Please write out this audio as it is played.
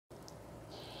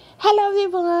Hello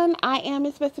everyone, I am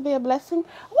Miss Betsy Be a Blessing.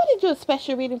 I want to do a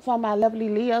special reading for my lovely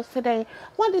Leos today.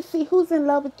 I want to see who's in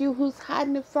love with you, who's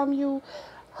hiding it from you,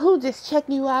 who just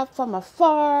checking you out from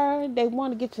afar. They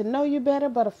want to get to know you better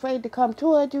but afraid to come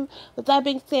toward you. With that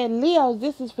being said, Leos,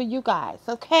 this is for you guys,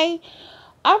 okay?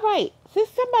 All right. Since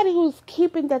somebody who's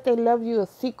keeping that they love you a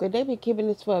secret, they've been keeping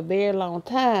this for a very long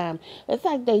time. It's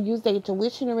like they use their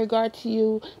intuition in regard to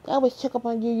you. They always check up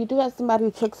on you. You do have somebody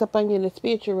who checks up on you in the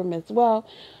spiritual realm as well.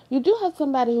 You do have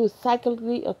somebody who's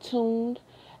psychically attuned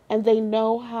and they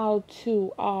know how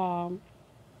to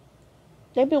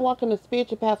they've been walking the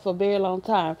spiritual path for a very long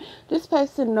time. This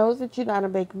person knows that you know how to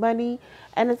make money,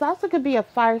 and it also could be a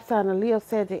fire sign, a Leo,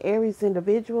 Sagittarius, Aries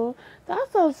individual. There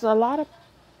also is a lot of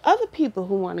other people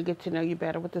who want to get to know you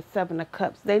better with the Seven of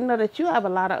Cups. They know that you have a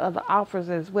lot of other offers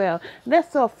as well. They're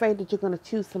so afraid that you're going to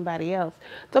choose somebody else.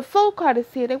 The Fool card is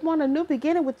here. They want a new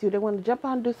beginning with you. They want to jump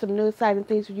on and do some new exciting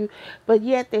things with you, but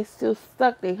yet they're still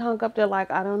stuck. They hung up. They're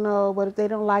like, I don't know. What if they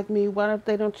don't like me? What if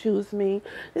they don't choose me?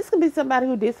 This could be somebody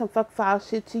who did some fuck foul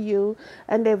shit to you,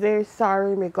 and they're very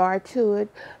sorry in regard to it.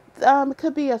 It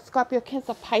could be a Scorpio,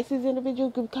 Cancer, Pisces individual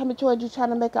could be coming towards you trying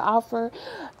to make an offer.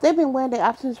 They've been weighing their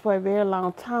options for a very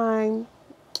long time,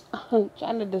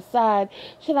 trying to decide,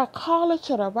 should I call it,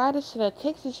 should I write it, should I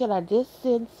text it, should I just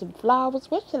send some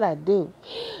flowers, what should I do?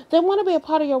 They want to be a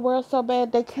part of your world so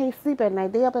bad they can't sleep at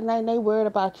night. They up at night and they worried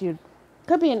about you.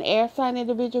 Could be an air sign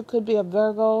individual, could be a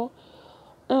Virgo,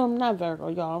 not Virgo,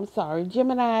 y'all, I'm sorry,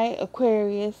 Gemini,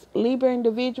 Aquarius, Libra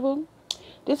individual.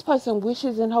 This person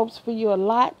wishes and hopes for you a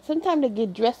lot. Sometimes they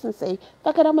get dressed and say,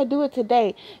 fuck it, I'm going to do it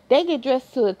today. They get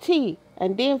dressed to a T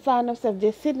and then find themselves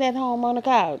just sitting at home on the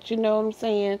couch. You know what I'm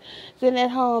saying? Sitting at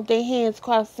home, their hands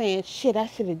crossed saying, shit, I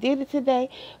should have did it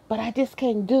today, but I just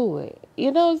can't do it.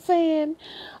 You know what I'm saying?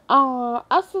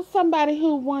 Also somebody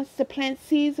who wants to plant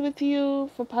seeds with you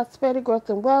for prosperity,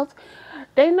 growth, and wealth.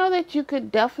 They know that you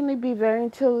could definitely be very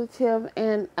intuitive,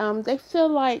 and they feel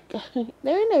like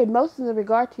they're in their emotions in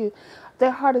regard to you.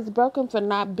 Their heart is broken for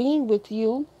not being with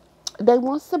you. They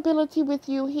want stability with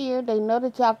you here. They know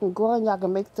that y'all can grow and y'all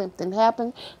can make something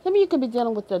happen. Some of you could be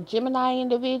dealing with a Gemini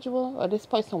individual, or this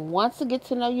person wants to get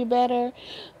to know you better.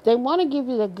 They want to give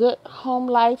you the good home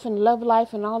life and love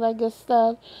life and all that good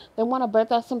stuff. They want to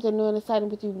birth out something new and exciting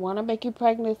with you. Want to make you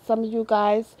pregnant. Some of you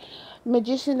guys,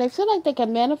 magician, they feel like they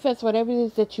can manifest whatever it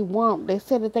is that you want. They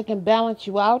say that they can balance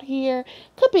you out here.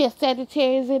 Could be a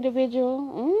Sagittarius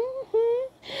individual.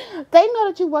 They know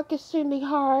that you work extremely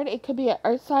hard. It could be an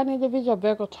earth sign individual,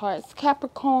 Virgo, Taurus,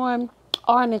 Capricorn,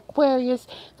 or an Aquarius.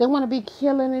 They want to be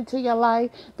healing into your life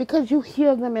because you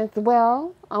heal them as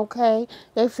well. Okay,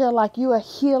 they feel like you're a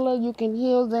healer. You can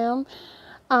heal them.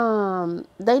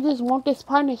 They just want this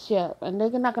partnership, and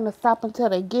they're not going to stop until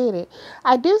they get it.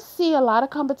 I do see a lot of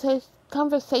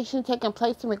conversation taking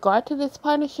place in regard to this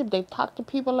partnership. They talk to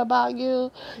people about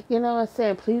you, you know, and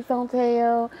saying, please don't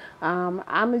tell.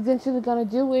 I'm eventually going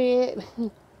to do it.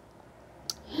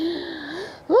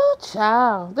 Oh,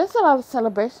 child, there's a lot of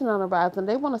celebration on the horizon.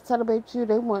 They want to celebrate you.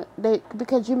 They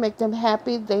because you make them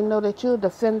happy. They know that you'll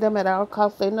defend them at all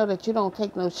costs. They know that you don't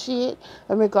take no shit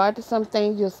in regard to some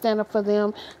things. You'll stand up for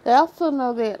them. They also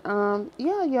know that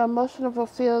yeah, you're emotional,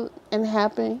 fulfilled, and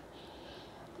happy.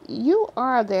 You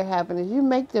are their happiness. You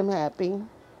make them happy.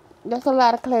 There's a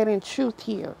lot of clarity and truth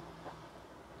here.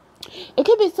 It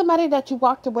could be somebody that you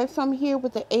walked away from here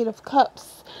with the Eight of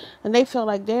Cups, and they feel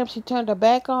like, damn, she turned her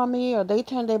back on me, or they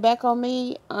turned their back on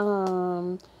me.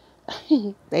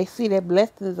 They see that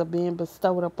blessings are being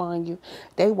bestowed upon you.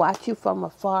 They watch you from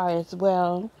afar as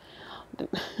well.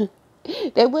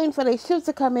 They're waiting for their ships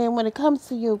to come in when it comes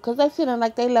to you, because they feeling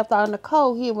like they left out in the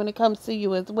cold here when it comes to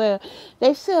you as well.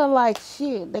 They feel like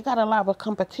shit. They got a lot of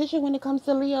competition when it comes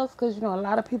to Leos, because you know a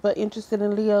lot of people are interested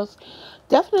in Leos.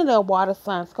 Definitely a water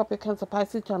sign, Scorpio, Cancer,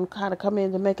 Pisces, trying to kind of come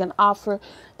in to make an offer.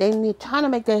 They need trying to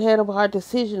make their head over heart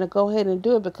decision to go ahead and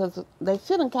do it because they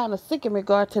feeling kind of sick in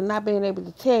regard to not being able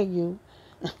to tell you.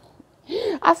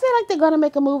 I feel like they're going to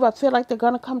make a move. I feel like they're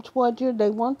going to come toward you. They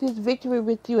want this victory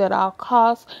with you at all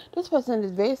costs. This person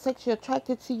is very sexually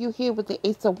attracted to you here with the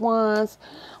Ace of Wands.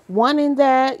 Wanting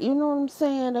that, you know what I'm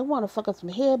saying? They want to fuck up some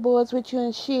headboards with you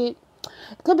and shit.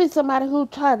 It could be somebody who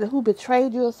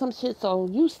betrayed you or some shit, so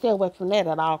you stay away from that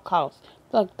at all costs.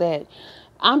 Fuck that.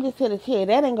 I'm just here to tell you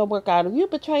that ain't gonna work out. If you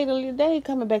betrayed them, they ain't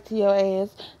coming back to your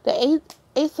ass. The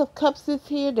Ace of Cups is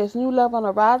here. There's new love on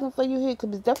the horizon for you here.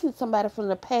 Could be definitely somebody from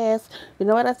the past. You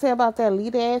know what I say about that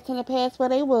leader ass in the past where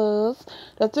they was.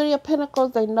 The Three of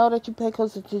Pentacles, they know that you pay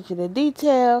close attention to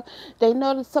detail. They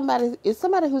know that somebody is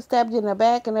somebody who stabbed you in the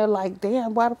back and they're like,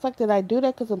 damn, why the fuck did I do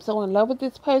that? Because I'm so in love with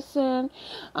this person.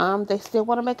 They still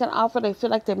want to make an offer. They feel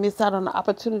like they missed out on the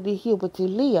opportunity here with you,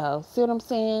 Leo. See what I'm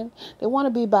saying? They want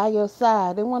to be by your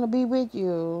side. They want to be with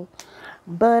you.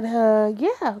 But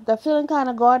yeah, they're feeling kind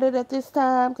of guarded at this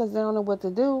time because they don't know what to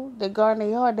do. They're guarding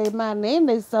their heart, their mind, and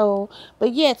their soul,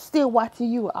 but yet still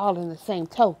watching you all in the same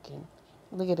token.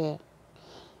 Look at that.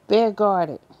 Very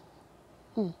guarded.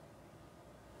 Hmm.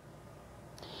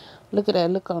 Look at that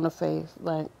look on the face.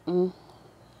 Like,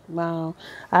 wow,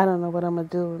 I don't know what I'm going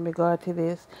to do in regard to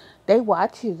this. They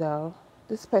watch you, though.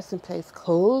 This person pays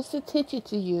close attention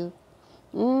to you.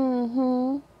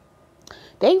 Mm-hmm.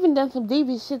 They even done some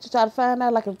devious shit to try to find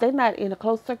out. Like if they're not in a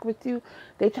close circle with you,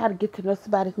 they try to get to know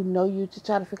somebody who know you to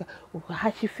try to figure out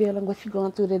how she feeling, what she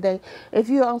going through today. If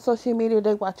you're on social media,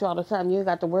 they watch you all the time. You ain't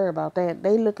got to worry about that.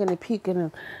 They looking and peeking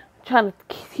and trying to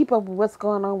keep up with what's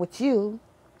going on with you.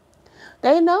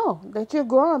 They know that you're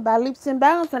growing by leaps and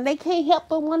bounds, and they can't help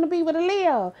but want to be with a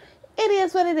Leo. It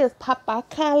is what it is. Pop our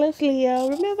collars, Leo.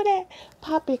 Remember that?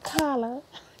 Pop your collar.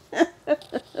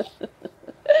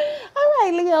 All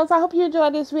right, Leos, I hope you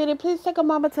enjoyed this video. Please take a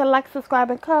moment to like, subscribe,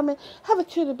 and comment. Have a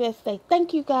truly best day.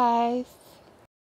 Thank you, guys.